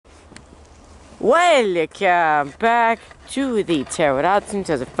Welcome back to the Pterodactyl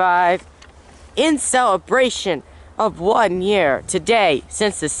 2005 in celebration of 1 year today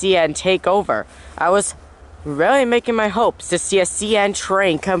since the CN takeover. I was really making my hopes to see a CN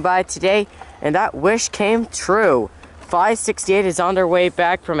train come by today, and that wish came true. 568 is on their way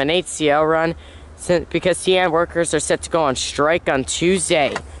back from an HCL run because CN workers are set to go on strike on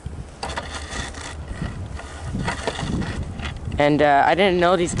Tuesday. And I didn't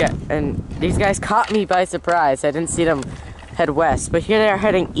know these guys, and these guys caught me by surprise. I didn't see them head west, but here they are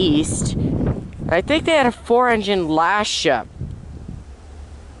heading east. And I think they had a 4-engine lash up.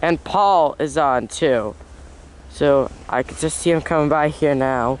 And Paul is on too. So I could just see him coming by here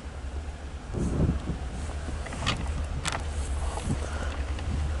now.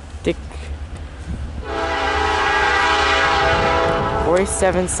 Dick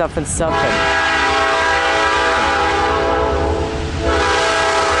 47 something something.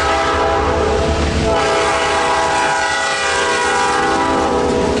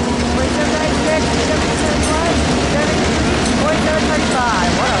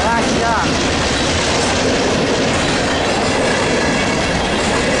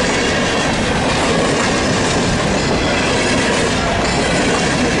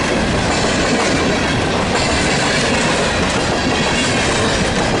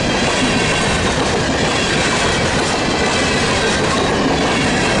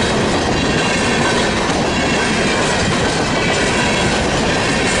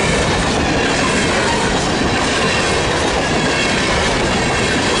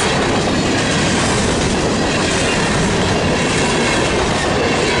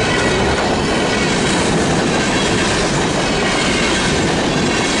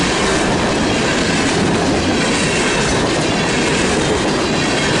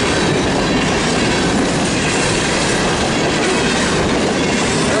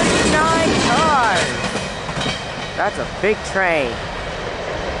 That's a big train.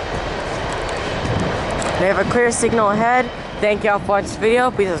 They have a clear signal ahead. Thank y'all for watching this video.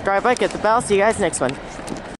 Please subscribe, like, hit the bell. See you guys next one.